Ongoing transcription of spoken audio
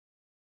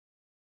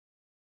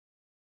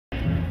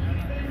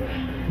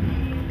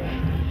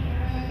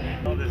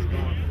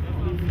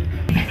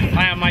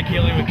I'm Mike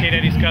Healy with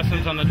daddyz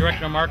Customs. I'm the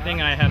Director of Marketing,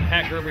 and I have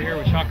Pat Gerber here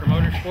with Shocker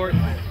Motorsports.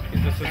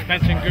 He's the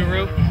suspension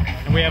guru.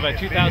 And we have a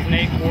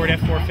 2008 Ford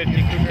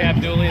F450 Crew Cab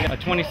Dually, a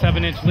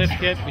 27-inch lift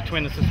kit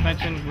between the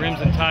suspension,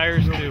 rims, and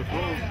tires to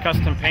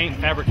custom paint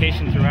and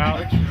fabrication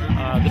throughout.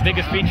 The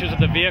biggest features of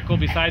the vehicle,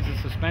 besides the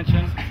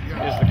suspension,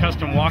 is the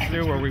custom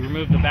walkthrough where we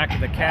remove the back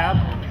of the cab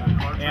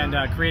and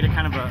create a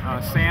kind of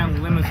a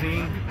sand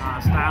limousine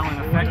style and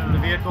effect of the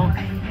vehicle.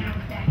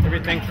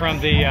 Everything from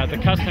the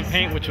custom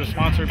paint, which was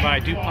sponsored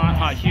by DuPont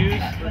Hot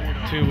Hues,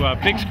 to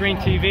big screen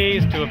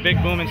TVs, to a big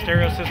boom and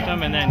stereo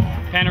system, and then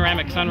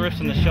panoramic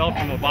sunroofs in the shell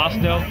from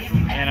Webasto,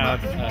 and a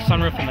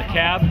sunroof in the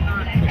cab.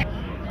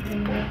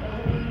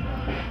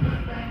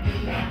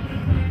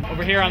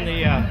 Over here on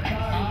the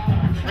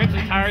rims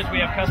and tires, we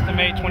have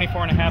custom-made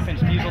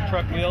 24.5-inch diesel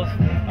truck wheels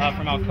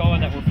from Alcoa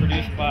that were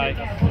produced by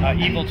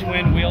Evil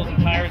Twin Wheels and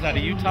Tires out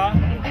of Utah.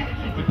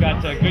 We've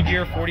got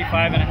Goodyear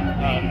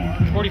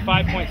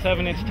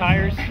 45.7-inch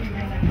tires,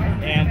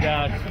 and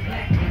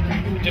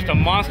just a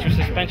monster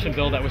suspension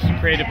build that was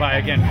created by,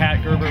 again,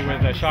 Pat Gerber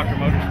with Shocker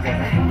Motorsports.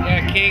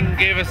 Yeah, King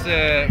gave us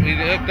we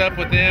hooked up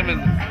with them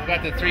and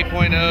got the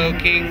 3.0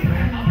 King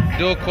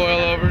dual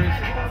coilovers,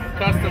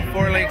 custom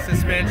 4-link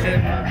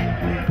suspension.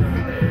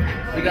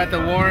 We got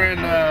the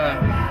Warren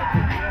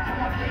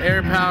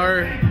air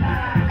power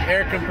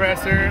air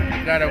compressor,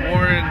 got a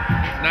Warren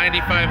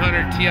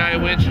 9500 Ti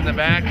winch in the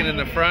back, and in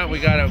the front we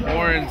got a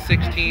Warren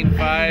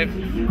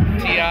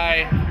 16.5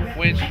 Ti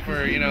winch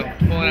for, you know,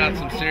 pulling out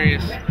some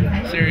serious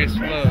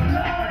flows.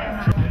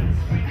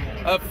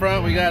 Up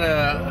front we got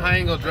a high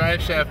angle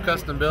drive shaft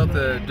custom built,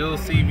 a dual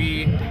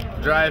CV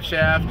drive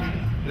shaft.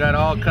 We got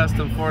all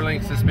custom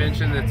 4-link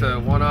suspension. It's a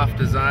one-off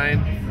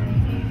design.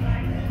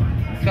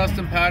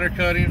 Custom powder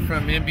coating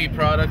from MB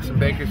Products in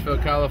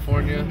Bakersfield,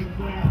 California.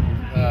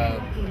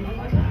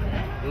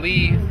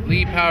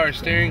 Lee Power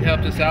Steering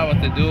helped us out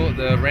with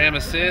the Ram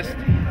Assist.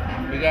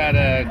 We got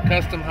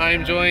custom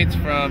Heim joints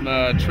from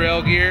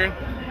Trail Gear.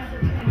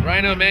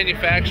 Rhino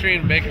Manufacturing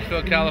in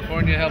Bakersfield,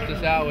 California helped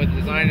us out with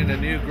designing a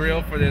new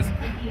grill for this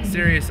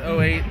Series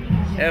 08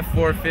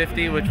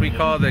 F450, which we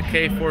call the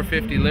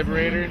K450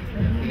 Liberator.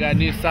 We got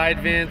new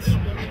side vents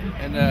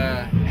and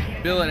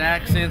billet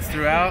accents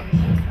throughout.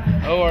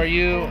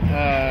 ORU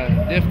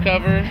diff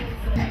cover.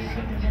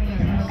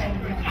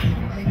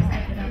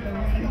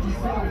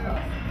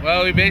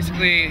 Well, we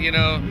basically, you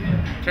know,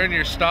 turn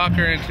your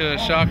stalker into a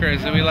shocker,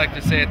 as we like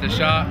to say at the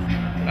shop.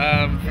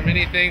 From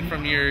anything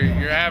from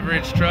your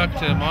average truck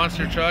to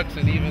monster trucks,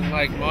 and even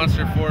like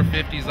monster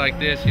 450s like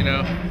this, you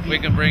know, we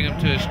can bring them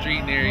to a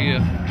street near you.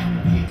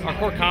 Our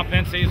core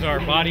competencies are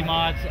body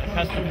mods,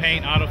 custom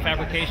paint, auto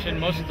fabrication.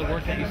 Most of the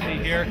work that you see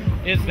here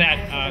is that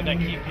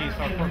key piece,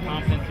 our core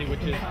competency,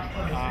 which is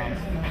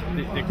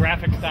the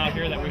graphic style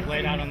here that we've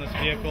laid out on this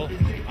vehicle.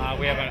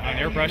 We have an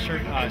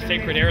airbrusher,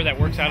 Sacred Air, that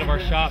works out of our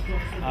shop.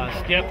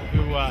 Skip,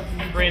 who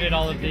created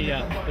all of the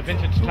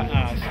vintage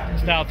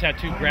style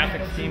tattoo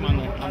graphic scheme on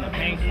the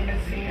paint.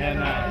 And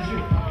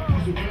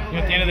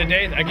at the end of the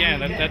day, again,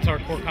 that's our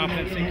core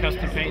competency: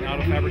 custom paint,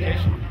 auto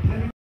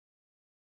fabrication.